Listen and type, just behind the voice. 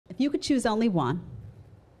you could choose only one,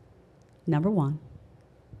 number one,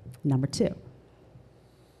 number two.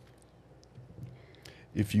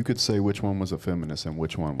 If you could say which one was a feminist and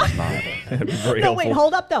which one was not. No, wait,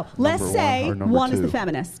 hold up though. Let's Number say one or number one is the two?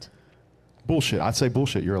 feminist. Bullshit. I'd say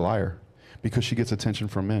bullshit. You're a liar. Because she gets attention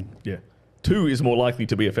from men. Yeah. 2 is more likely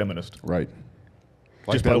to be a feminist. Right.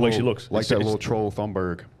 Just by the way she looks. Like that little troll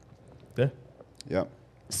Thunberg. Yeah. Yep.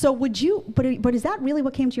 So would you, but is that really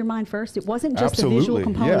what came to your mind first? It wasn't just the visual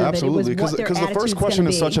component Yeah, of it, it was absolutely. what their Because the first attitude's question gonna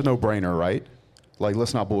is be. such a no-brainer, right? Like,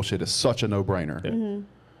 let's not bullshit. It's such a no-brainer. Yeah.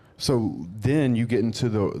 So then you get into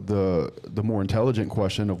the more intelligent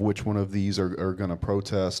question of which one of these are going to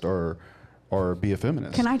protest or be a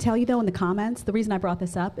feminist. Can I tell you though, in the comments, the reason I brought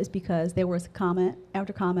this up is because there was comment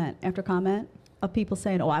after comment after comment of people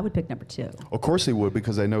saying, oh, I would pick number 2. Of course they would,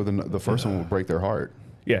 because they know the first one would break their heart.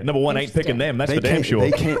 Yeah, number 1 ain't picking them. That's for damn sure.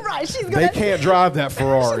 They can't, Right, she's they can't drive that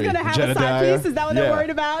Ferrari. She's going to have a Jedediah. side piece? Is that what they're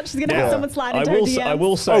worried about? She's going to have someone slide into her DMs? I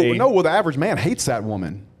will say... Oh, no, well, the average man hates that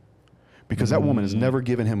woman. Because that woman has never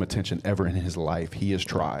given him attention ever in his life. He has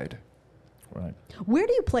tried. Right. Where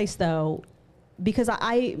do you place, though, because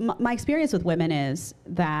my experience with women is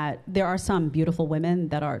that there are some beautiful women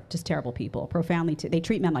that are just terrible people, profoundly, they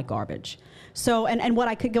treat men like garbage. So, and what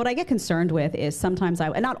I get concerned with is sometimes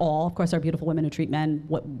and not all, of course, there are beautiful women who treat men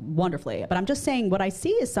wonderfully, but I'm just saying what I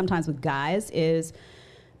see is sometimes with guys is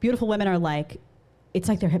beautiful women are like, it's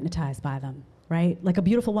like they're hypnotized by them, right? Like a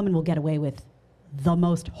beautiful woman will get away with the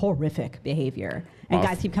most horrific behavior. And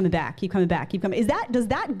guys keep coming back, keep coming back, keep coming. Does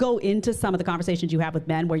that go into some of the conversations you have with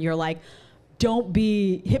men where you're like, don't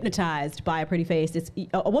be hypnotized by a pretty face?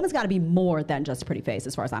 A woman's got to be more than just a pretty face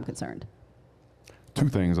as far as I'm concerned. 2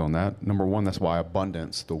 things on that. Number 1, that's why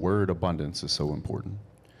abundance, the word abundance is so important.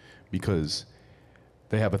 Because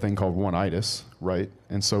they have a thing called one-itis, right?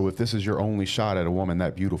 And so if this is your only shot at a woman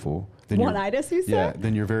that beautiful, then One-itis, you said? Yeah,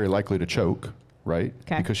 then you're very likely to choke, right?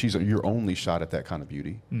 Okay. Because she's your only shot at that kind of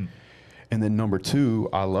beauty. And then number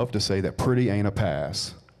 2, I love to say that pretty ain't a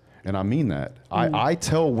pass. And I mean that. I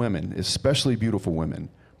tell women, especially beautiful women,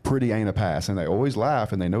 pretty ain't a pass. And they always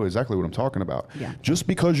laugh and they know exactly what I'm talking about. Yeah. Just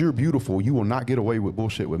because you're beautiful, you will not get away with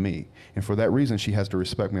bullshit with me. And for that reason, she has to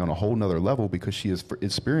respect me on a whole nother level, because she is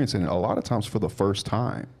experiencing it a lot of times for the first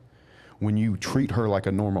time. When you treat her like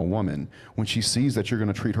a normal woman, when she sees that you're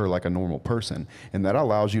going to treat her like a normal person, and that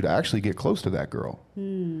allows you to actually get close to that girl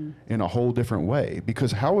in a whole different way.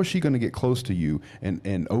 Because how is she going to get close to you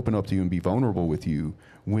and open up to you and be vulnerable with you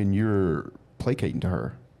when you're placating to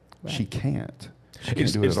her? Right. She can't. She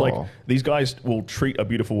can't do it It's at like all. These guys will treat a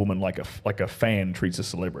beautiful woman like a fan treats a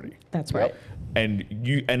celebrity. That's right.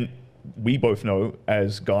 And we both know,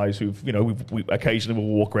 as guys who've, we occasionally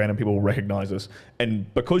will walk around and people will recognize us.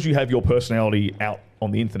 And because you have your personality out on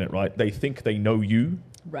the internet, right, they think they know you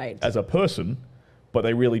as a person, but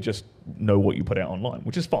they really just know what you put out online,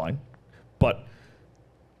 which is fine. But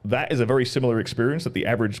that is a very similar experience that the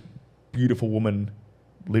average beautiful woman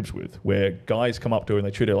lives with, where guys come up to her and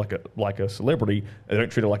they treat her like a celebrity, and they don't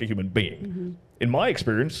treat her like a human being. In my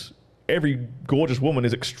experience, every gorgeous woman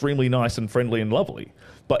is extremely nice and friendly and lovely.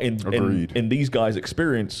 But in these guys'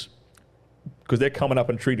 experience, because they're coming up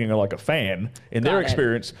and treating her like a fan, in their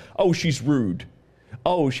experience, oh, she's rude.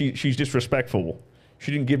 Oh, she's disrespectful.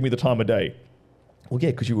 She didn't give me the time of day. Well,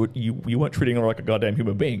 yeah, because you weren't treating her like a goddamn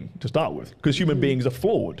human being to start with. Because human beings are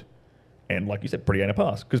flawed. And like you said, pretty ain't a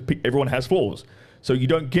pass. Because everyone has flaws. So you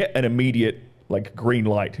don't get an immediate green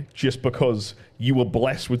light just because you were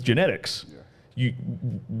blessed with genetics. Yeah.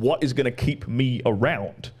 What is going to keep me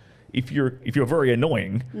around? If you're very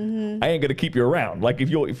annoying, I ain't going to keep you around. Like if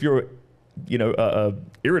you're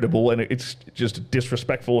irritable and it's just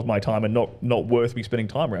disrespectful of my time and not worth me spending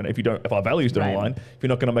time around. If our values don't align, if you're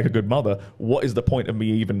not going to make a good mother, what is the point of me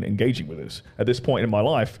even engaging with this? At this point in my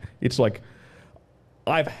life, it's like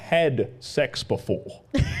I've had sex before.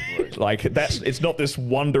 Like it's not this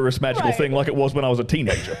wondrous magical thing like it was when I was a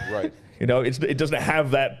teenager. Right. It doesn't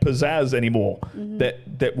have that pizzazz anymore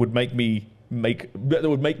that would make me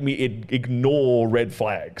ignore red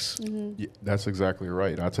flags. Yeah, that's exactly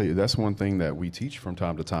right. I'll tell you, that's one thing that we teach from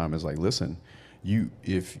time to time is like, listen,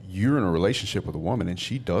 if you're in a relationship with a woman and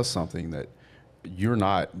she does something that you're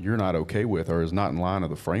not okay with or is not in line of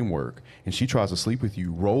the framework, and she tries to sleep with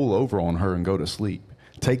you, roll over on her and go to sleep.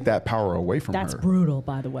 Take that power away from her. That's brutal,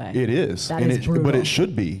 by the way. It is. That is brutal. But it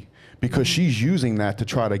should be, because she's using that to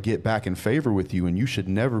try to get back in favor with you, and you should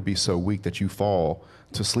never be so weak that you fall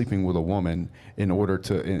to sleeping with a woman in order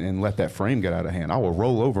to and let that frame get out of hand. I will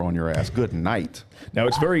roll over on your ass. Good night. Now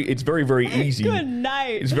it's very easy. Good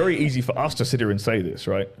night. It's very easy for us to sit here and say this,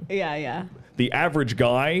 right? Yeah. The average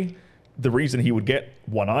guy, the reason he would get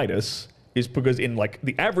one-itis is because in like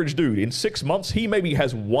the average dude, in 6 months, he maybe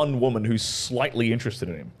has one woman who's slightly interested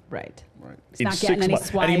in him. Right. Right. It's not getting any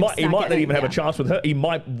swipes. And he might not even have a chance with her. He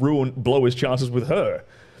might blow his chances with her.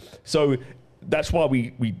 So that's why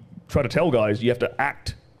we try to tell guys you have to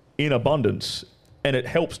act in abundance, and it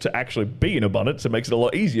helps to actually be in abundance. It makes it a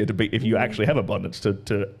lot easier to be, if you actually have abundance,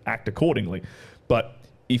 to act accordingly. But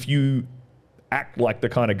if you act like the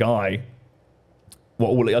kind of guy,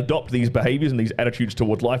 well, will adopt these behaviors and these attitudes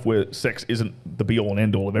towards life where sex isn't the be all and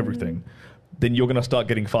end all of everything, then you're going to start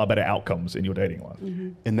getting far better outcomes in your dating life.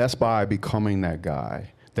 And that's by becoming that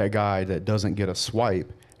guy that doesn't get a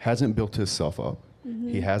swipe, hasn't built himself up.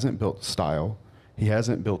 He hasn't built style. He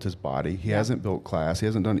hasn't built his body. He hasn't built class. He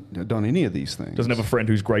hasn't done any of these things. Doesn't have a friend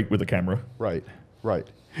who's great with a camera. Right.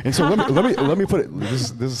 And so let me put it.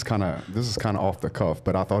 This is kind of off the cuff,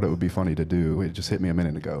 but I thought it would be funny to do. It just hit me a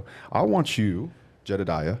minute ago. I want you,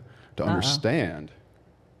 Jedediah, to understand.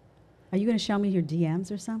 Are you going to show me your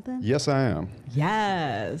DMs or something? Yes, I am.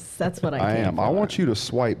 Yes, that's what I came am. for. I want you to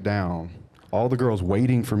swipe down all the girls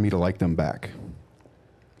waiting for me to like them back.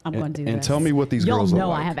 I'm going to do this. And tell me what these girls Y'all look know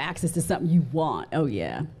like. I have access to something you want. Oh,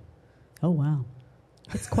 yeah. Oh, wow.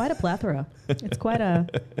 It's quite a plethora. It's quite a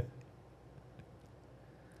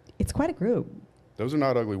group. Those are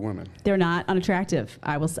not ugly women. They're not unattractive.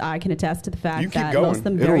 I can attest to the fact You keep that going. most of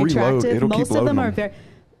them It'll very reload. attractive. It'll keep Most of them loading are them. very.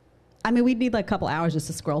 I mean, we'd need like a couple hours just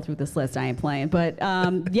to scroll through this list. I ain't playing, but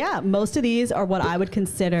yeah, most of these are what I would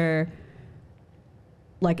consider,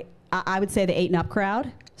 like I would say the 8 and up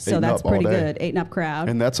crowd. So that's pretty good. 8 and up crowd.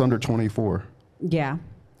 And that's under 24. Yeah.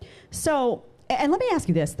 So, and let me ask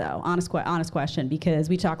you this though, honest question, because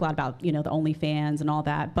we talk a lot about, the OnlyFans and all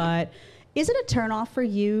that, but is it a turnoff for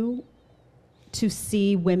you to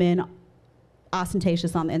see women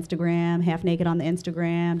ostentatious on the Instagram, half naked on the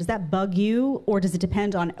Instagram? Does that bug you, or does it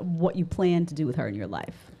depend on what you plan to do with her in your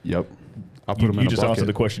life? Yep. I'll put them in a bucket. You just answered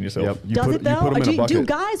the question yourself. Yep. You Does put, it though? You put them in a bucket. Do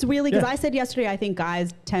guys really? Because Yeah. I said yesterday, I think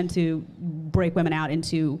guys tend to break women out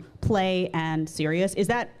into play and serious. Is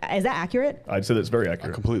that accurate? I'd say that's very I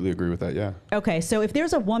accurate. completely agree with that, yeah. Okay, so if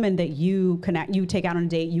there's a woman that you take out on a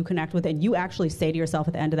date, you connect with, and you actually say to yourself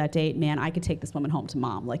at the end of that date, man, I could take this woman home to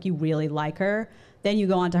mom. Like, you really like her. Then you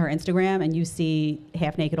go onto her Instagram and you see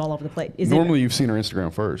half naked all over the place. Normally you've seen her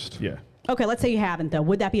Instagram first. Yeah. Okay, let's say you haven't though.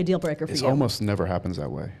 Would that be a deal breaker for It you? almost never happens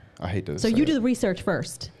that way. I hate to So say you it. do the research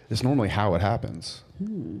first. It's normally how it happens.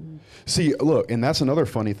 See, look, and that's another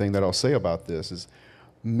funny thing that I'll say about this is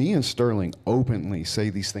me and Sterling openly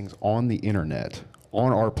say these things on the internet,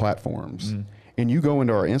 on our platforms, and you go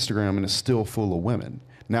into our Instagram and it's still full of women.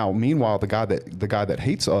 Now, meanwhile, the guy that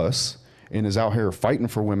hates us and is out here fighting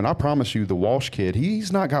for women, I promise you, the Walsh kid,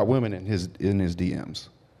 he's not got women in his DMs.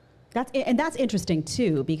 That's interesting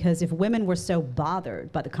too, because if women were so bothered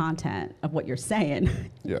by the content of what you're saying,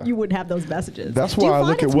 you would have those messages. That's Do you why I find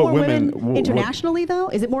look it's at what more women women internationally though.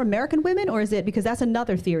 Is it more American women, or is it because that's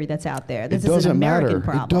another theory that's out there? This It doesn't is an American matter.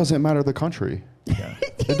 problem. It doesn't matter the country. Yeah.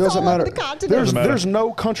 It doesn't matter. The continent. There's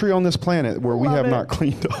no country on this planet where we Love have it. not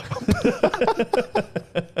cleaned up.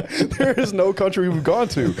 There is no country we've gone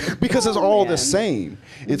to because it's all the same.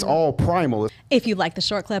 It's all primal. If you like the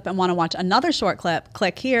short clip and want to watch another short clip,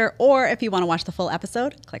 click here. Or if you want to watch the full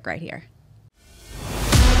episode, click right here.